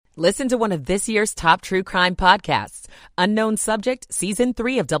Listen to one of this year's top true crime podcasts. Unknown Subject, Season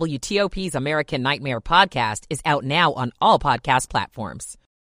 3 of WTOP's American Nightmare podcast is out now on all podcast platforms.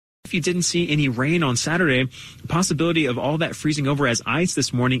 If you didn't see any rain on Saturday, the possibility of all that freezing over as ice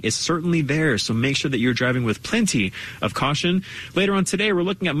this morning is certainly there, so make sure that you're driving with plenty of caution. Later on today, we're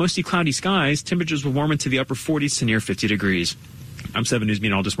looking at mostly cloudy skies. Temperatures will warm into the upper 40s to near 50 degrees. I'm 7 News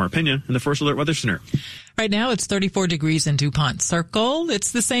meteorologist Mark Pena in the First Alert Weather Center. Right now, it's 34 degrees in DuPont Circle.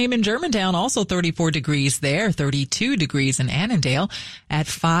 It's the same in Germantown, also 34 degrees there, 32 degrees in Annandale at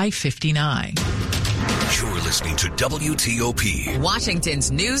 5:59. You're listening to WTOP,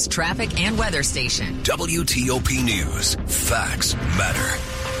 Washington's news, traffic, and weather station. WTOP News. Facts matter.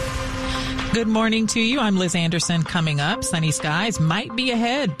 Good morning to you. I'm Liz Anderson. Coming up, sunny skies might be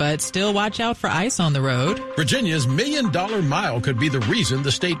ahead, but still watch out for ice on the road. Virginia's $1 Million Mile could be the reason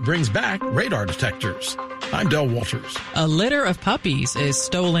the state brings back radar detectors. I'm Del Walters. A litter of puppies is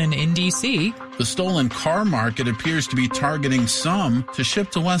stolen in D.C. The stolen car market appears to be targeting some to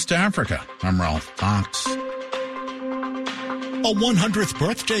ship to West Africa. I'm Ralph Fox. A 100th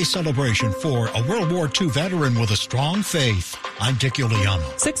birthday celebration for a World War II veteran with a strong faith. I'm Dick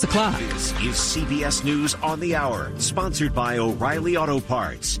Iuliano. 6 o'clock. This is CBS News on the Hour, sponsored by O'Reilly Auto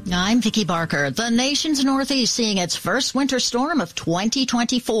Parts. I'm Vicki Barker. The nation's Northeast seeing its first winter storm of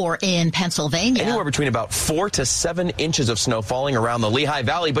 2024 in Pennsylvania. Anywhere between about 4 to 7 inches of snow falling around the Lehigh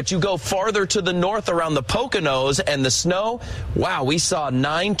Valley, but you go farther to the north around the Poconos and the snow, wow, we saw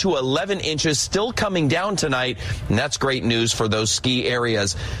 9 to 11 inches still coming down tonight, and that's great news for those ski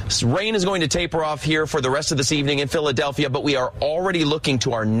areas. Rain is going to taper off here for the rest of this evening in Philadelphia, but we are already looking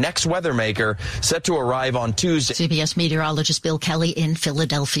to our next weather maker set to arrive on Tuesday. CBS meteorologist Bill Kelly in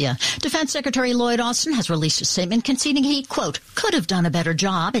Philadelphia. Defense Secretary Lloyd Austin has released a statement conceding he, quote, could have done a better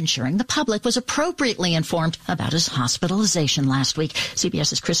job ensuring the public was appropriately informed about his hospitalization last week.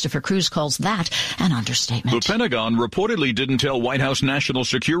 CBS's Christopher Cruz calls that an understatement. The Pentagon reportedly didn't tell White House National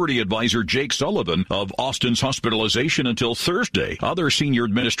Security Advisor Jake Sullivan of Austin's hospitalization until Thursday. Other senior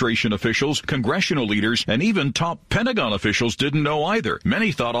administration officials, congressional leaders, and even top Pentagon officials didn't know either.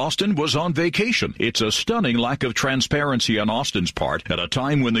 Many thought Austin was on vacation. It's a stunning lack of transparency on Austin's part at a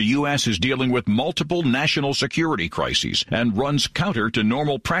time when the U.S. is dealing with multiple national security crises and runs counter to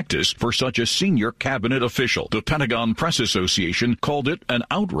normal practice for such a senior cabinet official. The Pentagon Press Association called it an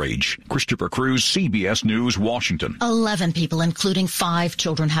outrage. Christopher Cruz, CBS News, Washington. 11 people, including 5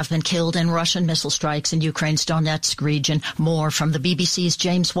 children, have been killed in Russian missile strikes in Ukraine's Donetsk region. More from the BBC's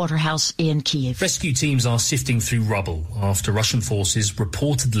James Waterhouse in Kiev. Rescue teams are sifting through rubble after Russian forces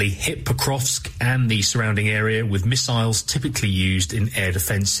reportedly hit Pokrovsk and the surrounding area with missiles typically used in air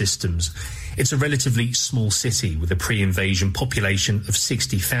defense systems. It's a relatively small city with a pre-invasion population of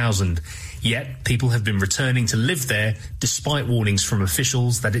 60,000. Yet, people have been returning to live there despite warnings from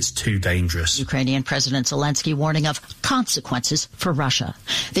officials that it's too dangerous. Ukrainian President Zelensky warning of consequences for Russia.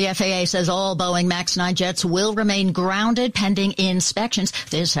 The FAA says all Boeing MAX 9 jets will remain grounded pending inspections.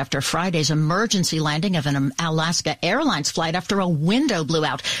 This after Friday's emergency landing of an Alaska Airlines flight after a window blew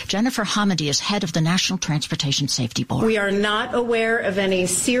out. Jennifer Hamady is head of the National Transportation Safety Board. We are not aware of any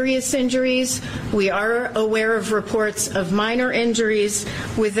serious injuries. We are aware of reports of minor injuries.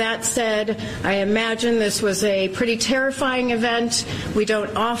 With that said, I imagine this was a pretty terrifying event. We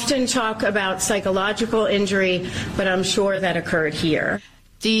don't often talk about psychological injury, but I'm sure that occurred here.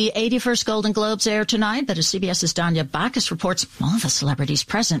 The 81st Golden Globes air tonight, but as CBS's Danya Bacchus reports, all the celebrities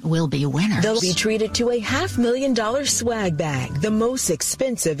present will be winners. They'll be treated to a $500,000 swag bag, the most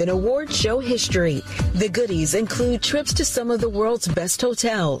expensive in award show history. The goodies include trips to some of the world's best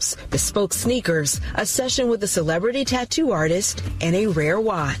hotels, bespoke sneakers, a session with a celebrity tattoo artist, and a rare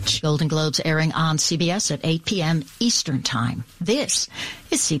watch. Golden Globes airing on CBS at 8 p.m. Eastern Time. This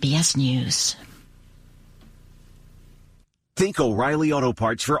is CBS News. Think O'Reilly Auto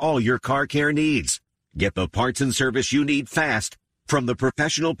Parts for all your car care needs. Get the parts and service you need fast from the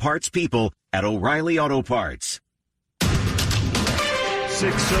professional parts people at O'Reilly Auto Parts.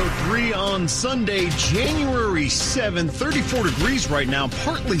 6:03 on Sunday, January 7th, 34 degrees right now,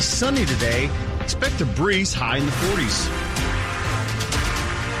 partly sunny today. Expect a breeze high in the 40s.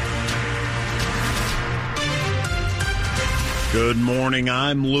 Good morning,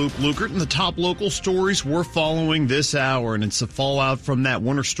 I'm Luke Lukert, and the top local stories we're following this hour, and it's the fallout from that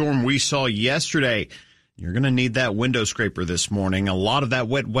winter storm we saw yesterday. You're going to need that window scraper this morning. A lot of that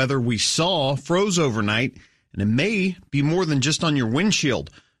wet weather we saw froze overnight, and it may be more than just on your windshield.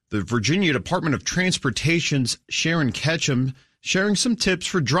 The Virginia Department of Transportation's Sharon Ketchum sharing some tips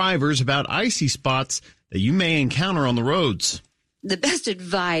for drivers about icy spots that you may encounter on the roads. The best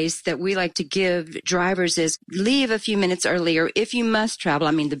advice that we like to give drivers is leave a few minutes earlier if you must travel.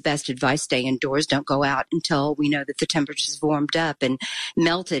 I mean, the best advice, stay indoors. Don't go out until we know that the temperature's warmed up and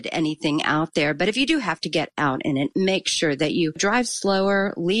melted anything out there. But if you do have to get out in it, make sure that you drive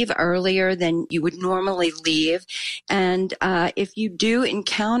slower, leave earlier than you would normally leave. And if you do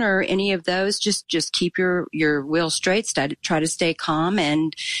encounter any of those, just keep your wheel straight, try to stay calm,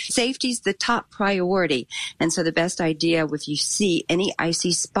 and safety's the top priority. And so the best idea, if you see any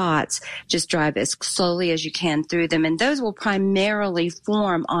icy spots, just drive as slowly as you can through them. And those will primarily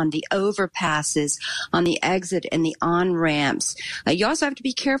form on the overpasses, on the exit and the on-ramps. You also have to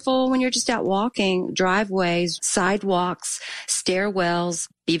be careful when you're just out walking, driveways, sidewalks, stairwells.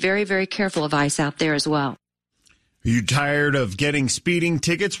 Be very, very careful of ice out there as well. Are you tired of getting speeding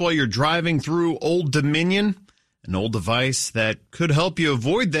tickets while you're driving through Old Dominion? An old device that could help you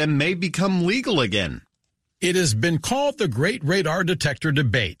avoid them may become legal again. It has been called the Great Radar Detector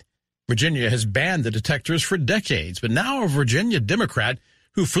Debate. Virginia has banned the detectors for decades, but now a Virginia Democrat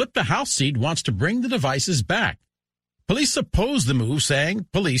who flipped a House seat wants to bring the devices back. Police oppose the move, saying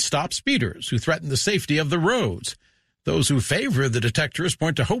police stop speeders who threaten the safety of the roads. Those who favor the detectors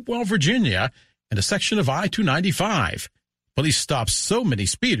point to Hopewell, Virginia, and a section of I-295. Police stopped so many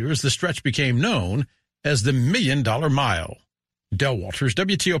speeders, the stretch became known as the $1 Million Mile. Del Walters,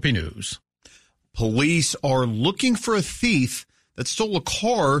 WTOP News. Police are looking for a thief that stole a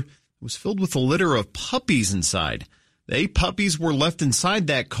car that was filled with a litter of puppies inside. The 8 puppies were left inside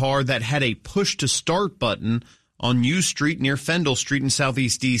that car that had a push-to-start button on U Street near Fendel Street in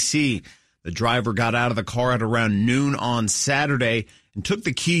Southeast D.C. The driver got out of the car at around noon on Saturday and took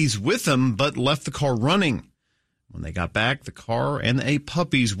the keys with him, but left the car running. When they got back, the car and the 8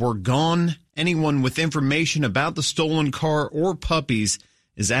 puppies were gone. Anyone with information about the stolen car or puppies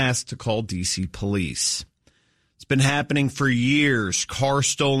is asked to call D.C. police. It's been happening for years. Cars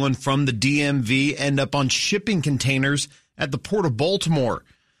stolen from the DMV end up on shipping containers at the Port of Baltimore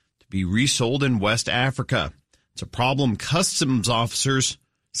to be resold in West Africa. It's a problem customs officers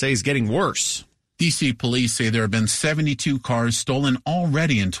say is getting worse. D.C. police say there have been 72 cars stolen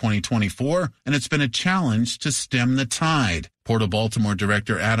already in 2024, and it's been a challenge to stem the tide. Port of Baltimore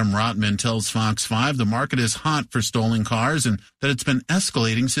Director Adam Rotman tells Fox 5 the market is hot for stolen cars and that it's been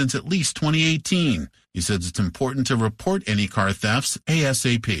escalating since at least 2018. He says it's important to report any car thefts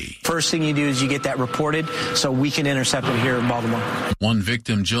ASAP. First thing you do is you get that reported so we can intercept it here in Baltimore. One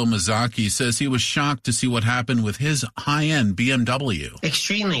victim, Jill Mazzocchi, says he was shocked to see what happened with his high-end BMW.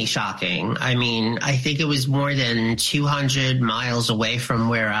 Extremely shocking. I mean, I think it was more than 200 miles away from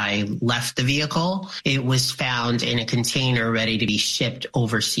where I left the vehicle. It was found in a container ready to be shipped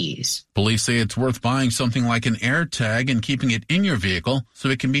overseas. Police say it's worth buying something like an AirTag and keeping it in your vehicle so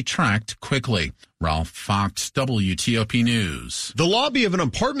it can be tracked quickly. Ralph Fox, WTOP News. The lobby of an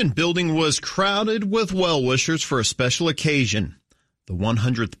apartment building was crowded with well-wishers for a special occasion, the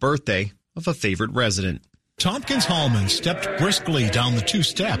 100th birthday of a favorite resident. Tompkins Hallman stepped briskly down the 2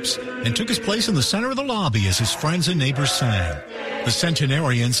 steps and took his place in the center of the lobby as his friends and neighbors sang. The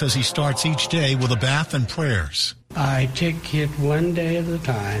centenarian says he starts each day with a bath and prayers. I take it one day at a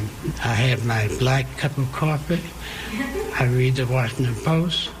time. I have my black cup of coffee. I read the Washington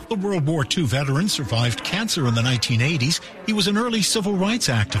Post. The World War II veteran survived cancer in the 1980s. He was an early civil rights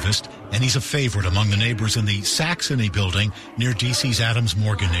activist, and he's a favorite among the neighbors in the Saxony building near D.C.'s Adams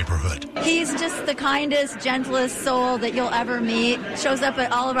Morgan neighborhood. He's just the kindest, gentlest soul that you'll ever meet. Shows up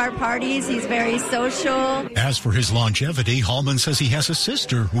at all of our parties. He's very social. As for his longevity, Hallman says he has a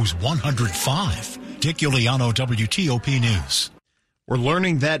sister who's 105. Dick Iuliano, WTOP News. We're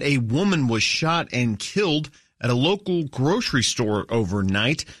learning that a woman was shot and killed at a local grocery store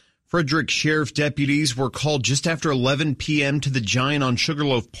overnight. Frederick Sheriff deputies were called just after 11 p.m. to the Giant on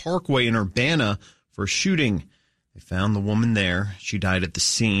Sugarloaf Parkway in Urbana for a shooting. They found the woman there. She died at the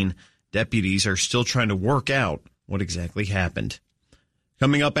scene. Deputies are still trying to work out what exactly happened.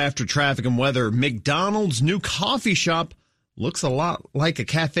 Coming up after traffic and weather, McDonald's new coffee shop looks a lot like a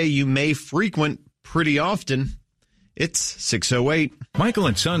cafe you may frequent pretty often. It's 6:08. Michael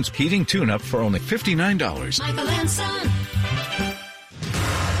and Son's heating tune-up for only $59. Michael and Son.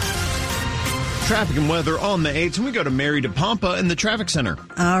 Traffic and weather on the 8th, and we go to Mary DePompa in the traffic center.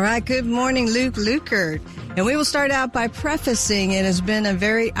 All right, good morning, Luke Lukert. And we will start out by prefacing it has been a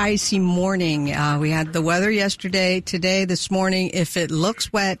very icy morning. We had the weather yesterday, today, this morning. If it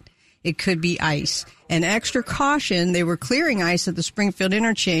looks wet, it could be ice. And extra caution, they were clearing ice at the Springfield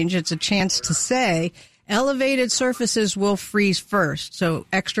interchange. It's a chance to say elevated surfaces will freeze first. So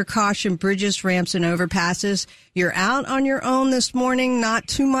extra caution, bridges, ramps, and overpasses. You're out on your own this morning, not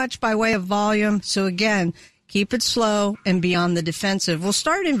too much by way of volume. So again, keep it slow, and be on the defensive. We'll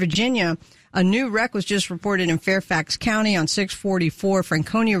start in Virginia. A new wreck was just reported in Fairfax County on 644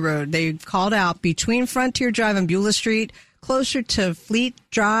 Franconia Road. They called out between Frontier Drive and Beulah Street, closer to Fleet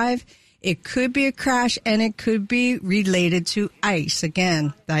Drive. It could be a crash, and it could be related to ice.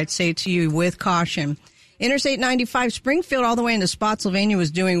 Again, I'd say to you, with caution. Interstate 95 Springfield all the way into Spotsylvania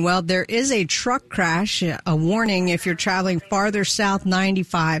was doing well. There is a truck crash, a warning if you're traveling farther south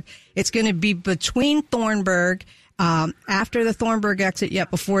 95. It's going to be between Thornburg, after the Thornburg exit,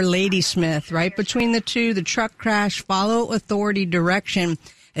 yet before Ladysmith. Right between the two, the truck crash, follow authority direction.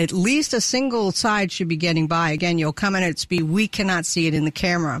 At least a single side should be getting by. Again, you'll come in at speed. We cannot see it in the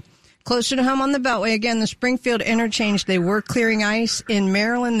camera. Closer to home on the Beltway, again, the Springfield interchange, they were clearing ice. In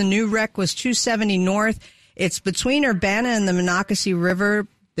Maryland, the new wreck was 270 north. It's between Urbana and the Monocacy River.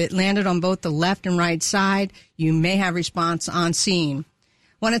 It landed on both the left and right side. You may have response on scene.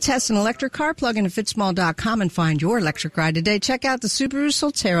 Want to test an electric car? Plug into fitsmall.com and find your electric ride today. Check out the Subaru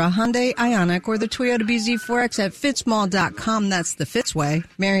Solterra, Hyundai Ioniq, or the Toyota BZ4X at fitsmall.com. That's the Fitz way.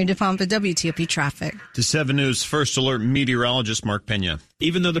 Mary DeFont for WTOP Traffic. To 7 News First Alert meteorologist Mark Pena.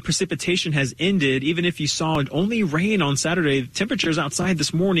 Even though the precipitation has ended, even if you saw only rain on Saturday, the temperatures outside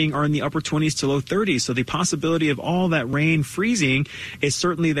this morning are in the upper 20s to low 30s. So the possibility of all that rain freezing is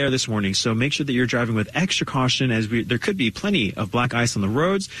certainly there this morning. So make sure that you're driving with extra caution, as there could be plenty of black ice on the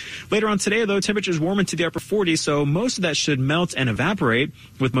roads. Later on today, though, temperatures warm into the upper 40s. So most of that should melt and evaporate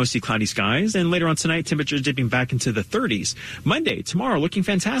with mostly cloudy skies. And later on tonight, temperatures dipping back into the 30s. Monday, tomorrow, looking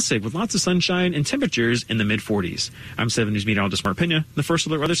fantastic with lots of sunshine and temperatures in the mid 40s. I'm 7 News meteorologist Mark Pena, the First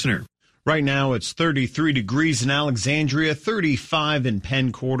Alert Weather Center. Right now, it's 33 degrees in Alexandria, 35 in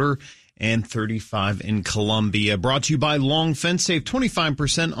Penn Quarter, and 35 in Columbia. Brought to you by Long Fence. Save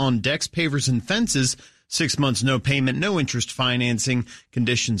 25% on decks, pavers, and fences. 6 months, no payment, no interest financing.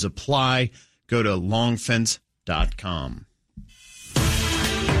 Conditions apply. Go to longfence.com.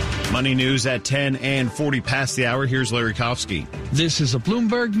 Money news at 10 and 40 past the hour. Here's Larry Kofsky. This is a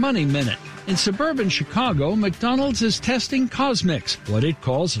Bloomberg Money Minute. In suburban Chicago, McDonald's is testing Cosmix, what it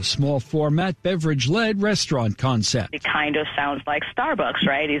calls a small format beverage-led restaurant concept. It kind of sounds like Starbucks,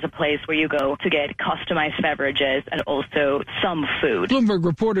 right? It's a place where you go to get customized beverages and also some food. Bloomberg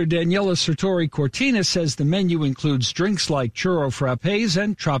reporter Daniela Sartori-Cortina says the menu includes drinks like churro frappes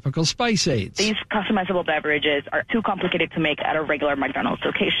and tropical spice aids. These customizable beverages are too complicated to make at a regular McDonald's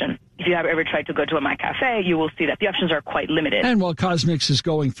location. If you have ever tried to go to a McCafe, you will see that the options are quite limited. And while Cosmix is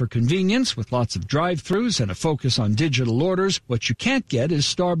going for convenience with lots of drive-thrus and a focus on digital orders, what you can't get is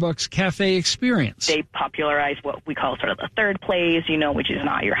Starbucks cafe experience. They popularize what we call sort of the third place, which is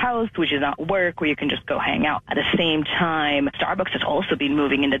not your house, which is not work, where you can just go hang out. At the same time, Starbucks has also been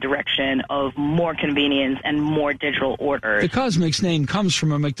moving in the direction of more convenience and more digital orders. The Cosmix name comes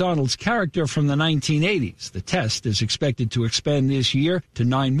from a McDonald's character from the 1980s. The test is expected to expand this year to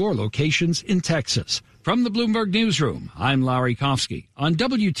 9 more locations in Texas. From the Bloomberg Newsroom, I'm Larry Kofsky on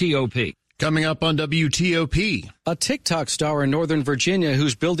WTOP. Coming up on WTOP. A TikTok star in Northern Virginia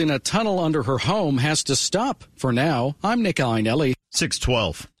who's building a tunnel under her home has to stop. For now, I'm Nick Einelli.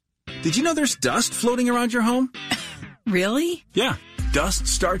 612. Did you know there's dust floating around your home? Really? Yeah. Dust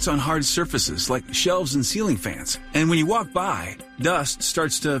starts on hard surfaces like shelves and ceiling fans. And when you walk by, dust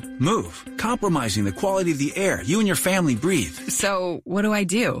starts to move, compromising the quality of the air you and your family breathe. So what do I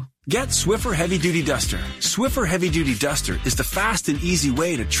do? Get Swiffer Heavy Duty Duster. Swiffer Heavy Duty Duster is the fast and easy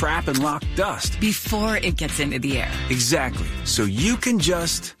way to trap and lock dust. Before it gets into the air. Exactly. So you can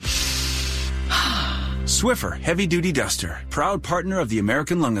just... Swiffer Heavy Duty Duster. Proud partner of the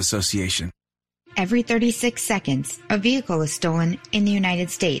American Lung Association. Every 36 seconds, a vehicle is stolen in the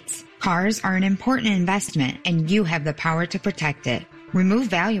United States. Cars are an important investment, and you have the power to protect it. Remove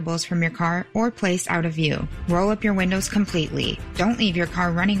valuables from your car or place out of view. Roll up your windows completely. Don't leave your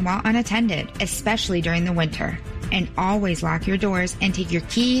car running while unattended, especially during the winter. And always lock your doors and take your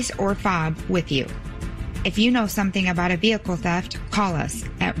keys or fob with you. If you know something about a vehicle theft, call us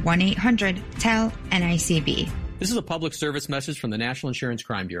at 1-800-TEL-NICB. This is a public service message from the National Insurance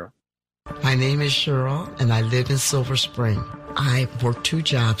Crime Bureau. My name is Cheryl, and I live in Silver Spring. I work 2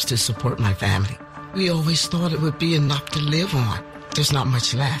 jobs to support my family. We always thought it would be enough to live on. There's not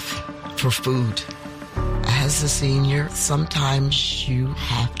much left for food. As a senior, sometimes you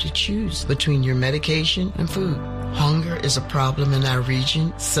have to choose between your medication and food. Hunger is a problem in our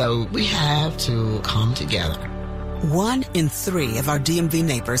region, so we have to come together. 1 in 3 of our DMV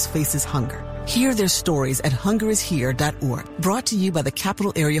neighbors faces hunger. Hear their stories at hungerishere.org. Brought to you by the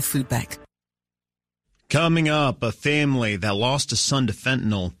Capital Area Food Bank. Coming up, a family that lost a son to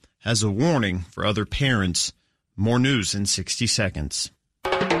fentanyl has a warning for other parents. More news in 60 seconds.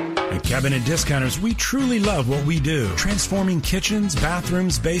 At Cabinet Discounters, we truly love what we do. Transforming kitchens,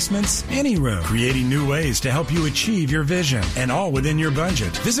 bathrooms, basements, any room. Creating new ways to help you achieve your vision. And all within your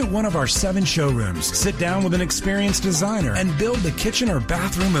budget. Visit one of our 7 showrooms. Sit down with an experienced designer and build the kitchen or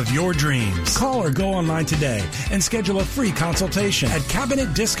bathroom of your dreams. Call or go online today and schedule a free consultation at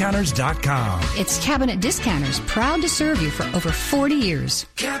CabinetDiscounters.com. It's Cabinet Discounters, proud to serve you for over 40 years.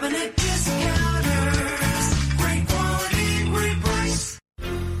 Cabinet Discounters. Great quality, great price.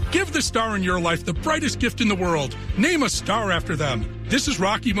 Give the star in your life the brightest gift in the world. Name a star after them. This is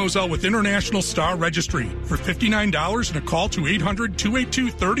Rocky Moselle with International Star Registry. For $59 and a call to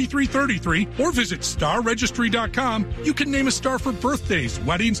 800-282-3333 or visit starregistry.com, you can name a star for birthdays,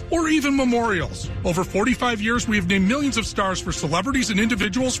 weddings, or even memorials. Over 45 years, we have named millions of stars for celebrities and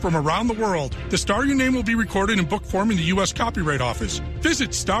individuals from around the world. The star you name will be recorded in book form in the U.S. Copyright Office. Visit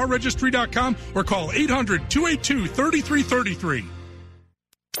starregistry.com or call 800-282-3333.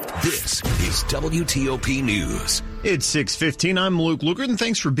 This is WTOP News. It's 6:15. I'm Luke Lukert, and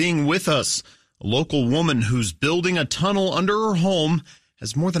thanks for being with us. A local woman who's building a tunnel under her home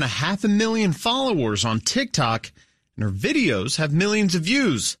has more than 500,000 followers on TikTok, and her videos have millions of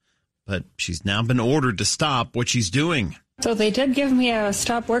views. But she's now been ordered to stop what she's doing. So they did give me a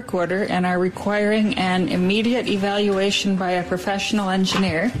stop work order and are requiring an immediate evaluation by a professional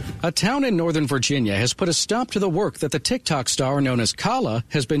engineer. A town in Northern Virginia has put a stop to the work that the TikTok star known as Kala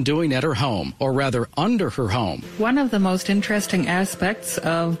has been doing at her home, or rather under her home. One of the most interesting aspects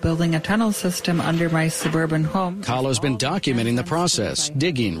of building a tunnel system under my suburban home. Kala's been documenting the process,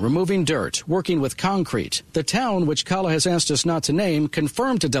 digging, removing dirt, working with concrete. The town, which Kala has asked us not to name,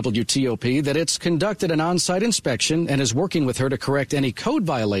 confirmed to WTOP that it's conducted an on-site inspection and is working with her to correct any code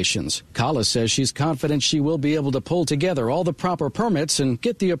violations. Kala says she's confident she will be able to pull together all the proper permits and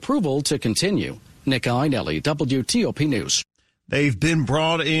get the approval to continue. Nick Einelli, WTOP News. They've been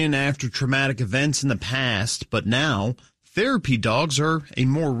brought in after traumatic events in the past, but now therapy dogs are a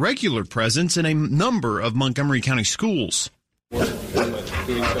more regular presence in a number of Montgomery County schools.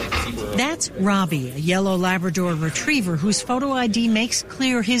 That's Robbie, a yellow Labrador retriever whose photo ID makes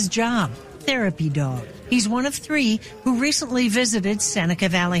clear his job, therapy dog. He's one of 3 who recently visited Seneca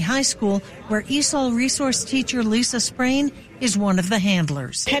Valley High School, where ESOL resource teacher Lisa Sprain is one of the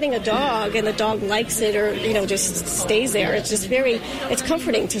handlers. Petting a dog and the dog likes it or, just stays there. It's just it's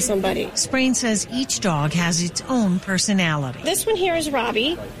comforting to somebody. Sprain says each dog has its own personality. This one here is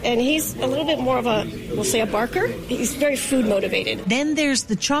Robbie, and he's a little bit more of we'll say a barker. He's very food motivated. Then there's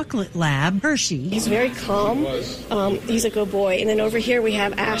the chocolate lab, Hershey. He's very calm. He's a good boy. And then over here we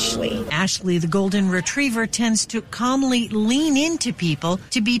have Ashley. Ashley, the golden retriever, tends to calmly lean into people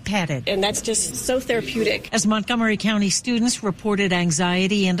to be petted. And that's just so therapeutic. As Montgomery County students reported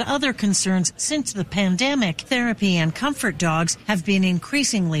anxiety and other concerns since the pandemic, therapy and comfort dogs have been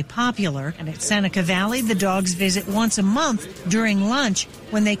increasingly popular. And at Seneca Valley, the dogs visit once a month during lunch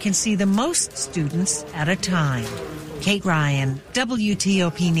when they can see the most students at a time. Kate Ryan,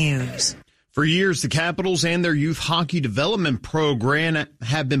 WTOP News. For years, the Capitals and their youth hockey development program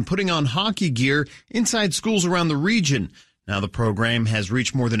have been putting on hockey gear inside schools around the region. Now the program has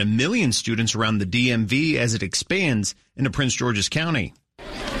reached more than 1 million students around the DMV as it expands into Prince George's County.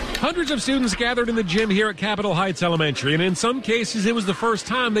 Hundreds of students gathered in the gym here at Capitol Heights Elementary, and in some cases it was the first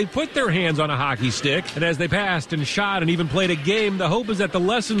time they put their hands on a hockey stick. And as they passed and shot and even played a game, the hope is that the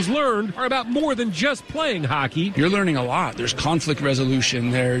lessons learned are about more than just playing hockey. You're learning a lot. There's conflict resolution.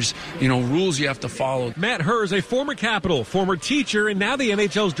 There's, rules you have to follow. Matt Herz, a former Capital, former teacher, and now the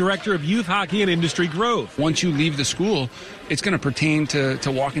NHL's Director of Youth Hockey and Industry Growth. Once you leave the school, it's going to pertain to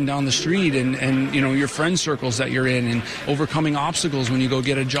walking down the street and your friend circles that you're in and overcoming obstacles when you go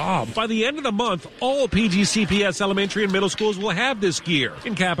get a job. By the end of the month, all PGCPS elementary and middle schools will have this gear.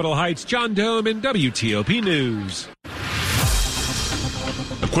 In Capitol Heights, John Dome and WTOP News.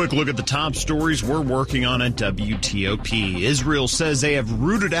 A quick look at the top stories we're working on at WTOP. Israel says they have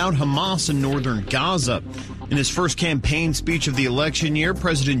rooted out Hamas in northern Gaza. In his first campaign speech of the election year,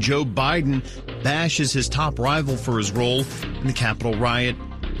 President Joe Biden bashes his top rival for his role in the Capitol riot,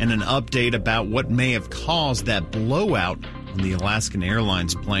 and an update about what may have caused that blowout on the Alaskan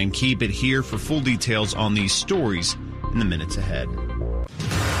Airlines plane. Keep it here for full details on these stories in the minutes ahead.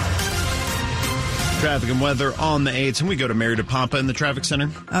 Traffic and weather on the 8s, and we go to Mary DePompa in the traffic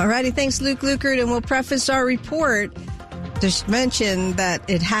center. All righty, thanks, Luke Lukert, and we'll preface our report. Just mention that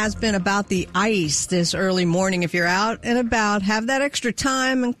it has been about the ice this early morning. If you're out and about, have that extra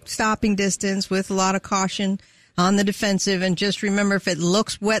time and stopping distance with a lot of caution on the defensive. And just remember, if it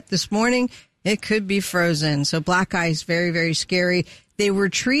looks wet this morning, it could be frozen. So black ice, very, very scary. They were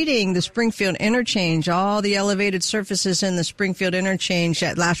treating the Springfield interchange, all the elevated surfaces in the Springfield interchange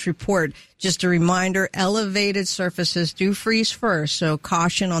at last report. Just a reminder, elevated surfaces do freeze first, so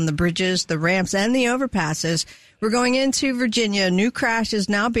caution on the bridges, the ramps, and the overpasses. We're going into Virginia. A new crash is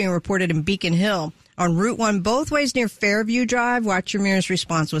now being reported in Beacon Hill on Route 1, both ways near Fairview Drive. Watch your mirrors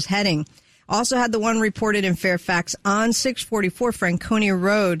response was heading. Also had the one reported in Fairfax on 644 Franconia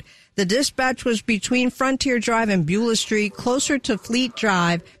Road. The dispatch was between Frontier Drive and Beulah Street, closer to Fleet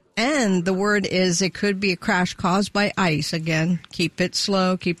Drive. And the word is it could be a crash caused by ice. Again, keep it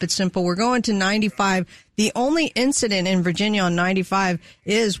slow, keep it simple. We're going to 95. The only incident in Virginia on 95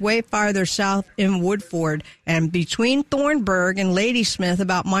 is way farther south in Woodford. And between Thornburg and Ladysmith,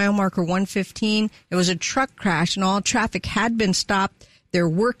 about mile marker 115, it was a truck crash and all traffic had been stopped. They're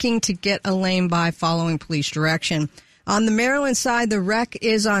working to get a lane by following police direction. On the Maryland side, the wreck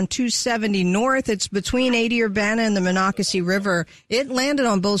is on 270 North. It's between 80 Urbana and the Monocacy River. It landed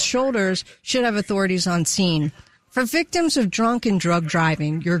on both shoulders, should have authorities on scene. For victims of drunk and drug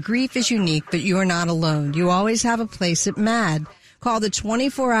driving, your grief is unique, but you are not alone. You always have a place at MADD. Call the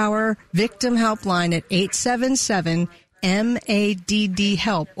 24-hour victim helpline at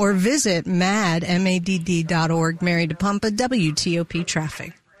 877-MADD-HELP or visit madd.org. Mary DePompa, WTOP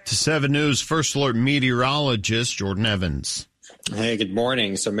Traffic. To 7 News, First Alert meteorologist Jordan Evans. Hey, good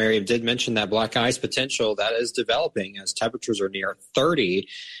morning. So Mary did mention that black ice potential that is developing as temperatures are near 30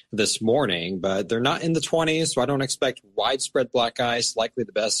 this morning, but they're not in the 20s, so I don't expect widespread black ice. Likely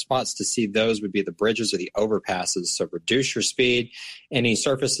the best spots to see those would be the bridges or the overpasses, so reduce your speed. Any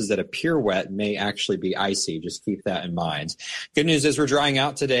surfaces that appear wet may actually be icy. Just keep that in mind. Good news is we're drying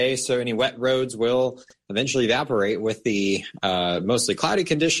out today, so any wet roads will eventually evaporate with the mostly cloudy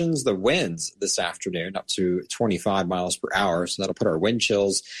conditions. The winds this afternoon up to 25 miles per hour, so that'll put our wind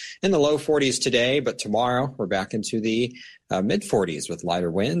chills in the low 40s today, but tomorrow we're back into the mid-40s with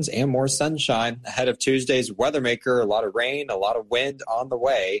lighter winds and more sunshine. Ahead of Tuesday's weather maker, a lot of rain, a lot of wind on the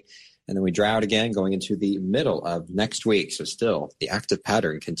way, and then we dry out again going into the middle of next week. So still, the active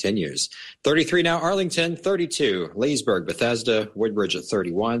pattern continues. 33 now, Arlington, 32, Leesburg, Bethesda, Woodbridge at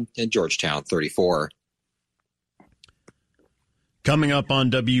 31, and Georgetown, 34. Coming up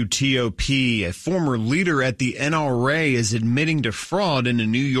on WTOP, a former leader at the NRA is admitting to fraud in a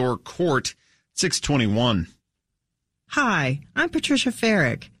New York court. 621. Hi, I'm Patricia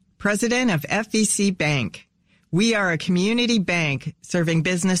Farrick, president of FVC Bank. We are a community bank serving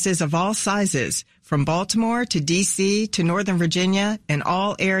businesses of all sizes, from Baltimore to D.C. to Northern Virginia and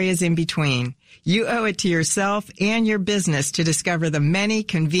all areas in between. You owe it to yourself and your business to discover the many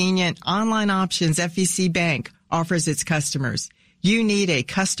convenient online options FVC Bank offers its customers. You need a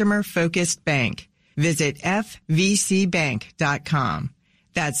customer-focused bank. Visit fvcbank.com.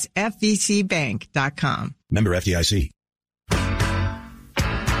 That's fvcbank.com. Member FDIC.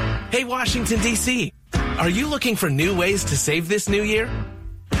 Hey, Washington, D.C., are you looking for new ways to save this new year?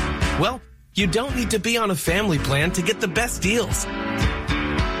 Well, you don't need to be on a family plan to get the best deals.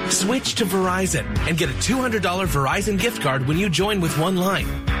 Switch to Verizon and get a $200 Verizon gift card when you join with one line.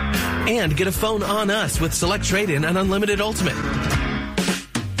 And get a phone on us with Select Trade-In and Unlimited Ultimate.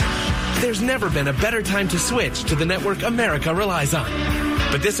 There's never been a better time to switch to the network America relies on.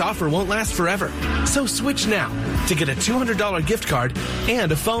 But this offer won't last forever. So switch now to get a $200 gift card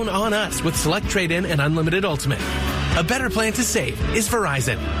and a phone on us with Select Trade-In and Unlimited Ultimate. A better plan to save is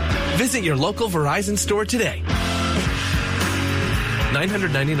Verizon. Visit your local Verizon store today.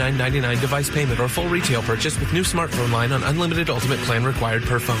 $999.99 device payment or full retail purchase with new smartphone line on Unlimited Ultimate plan required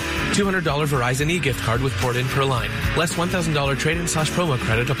per phone. $200 Verizon e-gift card with port in per line. Less $1,000 trade-in/promo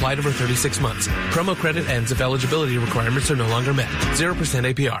credit applied over 36 months. Promo credit ends if eligibility requirements are no longer met. 0%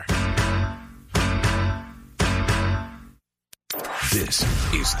 APR. This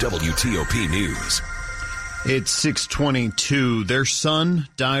is WTOP News. It's 622. Their son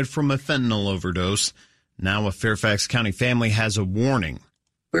died from a fentanyl overdose. Now a Fairfax County family has a warning.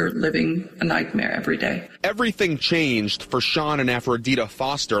 We're living a nightmare every day. Everything changed for Sean and Aphrodita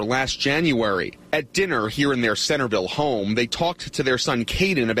Foster last January. At dinner here in their Centerville home, they talked to their son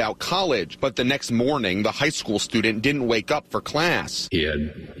Caden about college, but the next morning, the high school student didn't wake up for class. He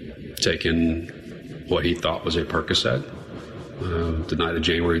had taken what he thought was a Percocet the night of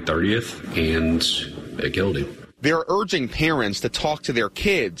January 30th, and it killed him. They're urging parents to talk to their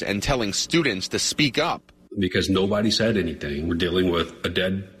kids and telling students to speak up. Because nobody said anything. We're dealing with a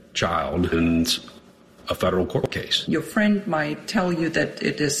dead child, and a federal court case. Your friend might tell you that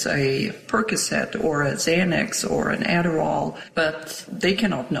it is a Percocet or a Xanax or an Adderall, but they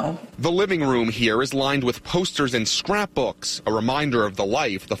cannot know. The living room here is lined with posters and scrapbooks, a reminder of the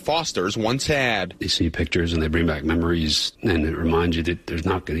life the Fosters once had. They see pictures and they bring back memories, and it reminds you that there's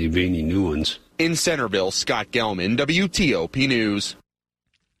not going to be any new ones. In Centerville, Scott Gelman, WTOP News.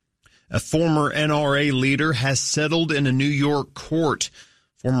 A former NRA leader has settled in a New York court.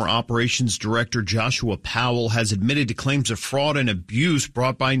 Former Operations Director Joshua Powell has admitted to claims of fraud and abuse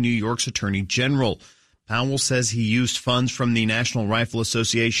brought by New York's Attorney General. Powell says he used funds from the National Rifle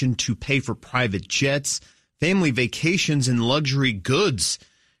Association to pay for private jets, family vacations, and luxury goods.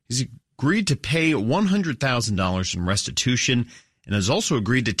 He's agreed to pay $100,000 in restitution and has also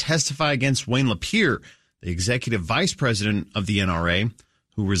agreed to testify against Wayne Lapierre, the executive vice president of the NRA,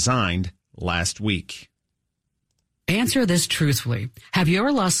 who resigned last week. Answer this truthfully. Have you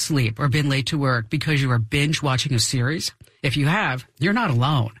ever lost sleep or been late to work because you were binge watching a series? If you have, you're not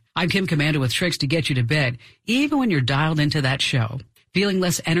alone. I'm Kim Commander with tricks to get you to bed, even when you're dialed into that show. Feeling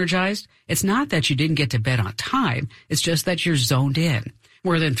less energized? It's not that you didn't get to bed on time. It's just that you're zoned in.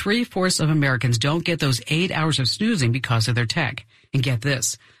 More than 3/4 of Americans don't get those 8 hours of snoozing because of their tech. And get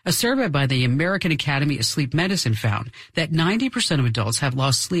this, a survey by the American Academy of Sleep Medicine found that 90% of adults have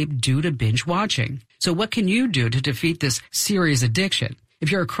lost sleep due to binge watching. So what can you do to defeat this serious addiction? If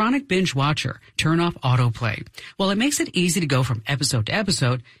you're a chronic binge watcher, turn off autoplay. While it makes it easy to go from episode to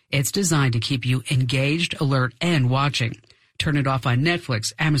episode, it's designed to keep you engaged, alert, and watching. Turn it off on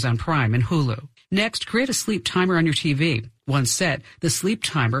Netflix, Amazon Prime, and Hulu. Next, create a sleep timer on your TV. Once set, the sleep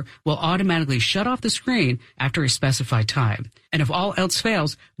timer will automatically shut off the screen after a specified time. And if all else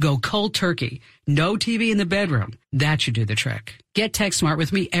fails, go cold turkey. No TV in the bedroom. That should do the trick. Get tech smart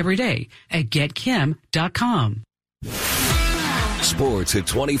with me every day at getkim.com. Sports at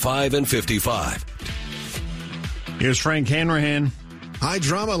 25 and 55. Here's Frank Hanrahan. High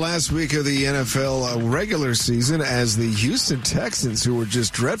drama last week of the NFL regular season as the Houston Texans, who were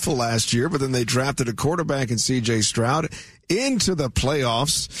just dreadful last year, but then they drafted a quarterback in C.J. Stroud into the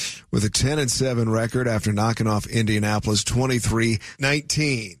playoffs with a 10-7 record after knocking off Indianapolis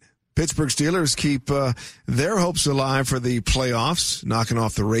 23-19. Pittsburgh Steelers keep their hopes alive for the playoffs, knocking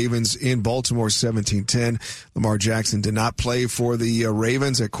off the Ravens in Baltimore 17-10. Lamar Jackson did not play for the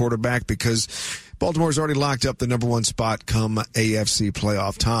Ravens at quarterback because Baltimore's already locked up the number one spot come AFC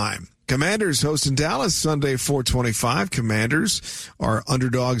playoff time. Commanders hosting Dallas Sunday 4:25. Commanders are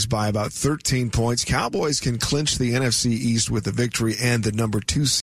underdogs by about 13 points. Cowboys can clinch the NFC East with a victory and the number 2 seed.